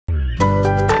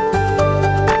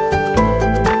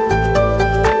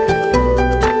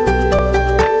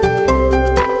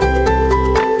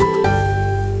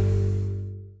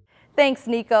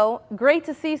Nico. Great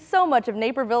to see so much of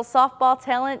Naperville's softball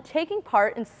talent taking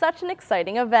part in such an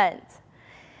exciting event.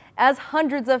 As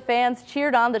hundreds of fans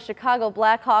cheered on the Chicago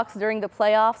Blackhawks during the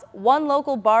playoffs, one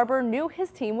local barber knew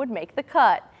his team would make the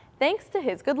cut, thanks to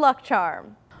his good luck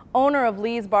charm. Owner of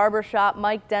Lee's Barbershop,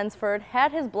 Mike Densford,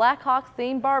 had his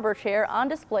Blackhawks-themed barber chair on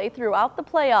display throughout the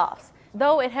playoffs,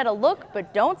 though it had a look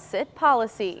but don't sit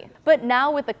policy. But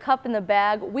now with the cup in the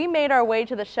bag, we made our way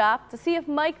to the shop to see if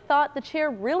Mike thought the chair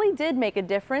really did make a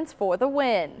difference for the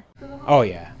win. Oh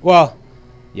yeah, well,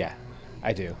 yeah,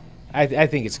 I do. I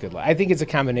think it's good luck. I think it's a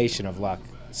combination of luck,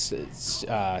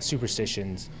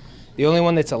 superstitions. The only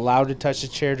one that's allowed to touch the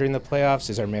chair during the playoffs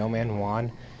is our mailman,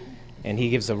 Juan, and he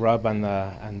gives a rub on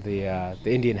the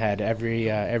Indian head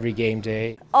every game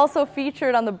day. Also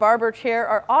featured on the barber chair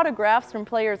are autographs from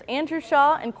players Andrew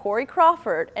Shaw and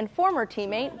Crawford and former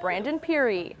teammate Brandon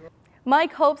Pirri.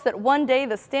 Mike hopes that one day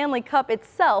the Stanley Cup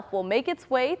itself will make its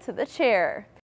way to the chair.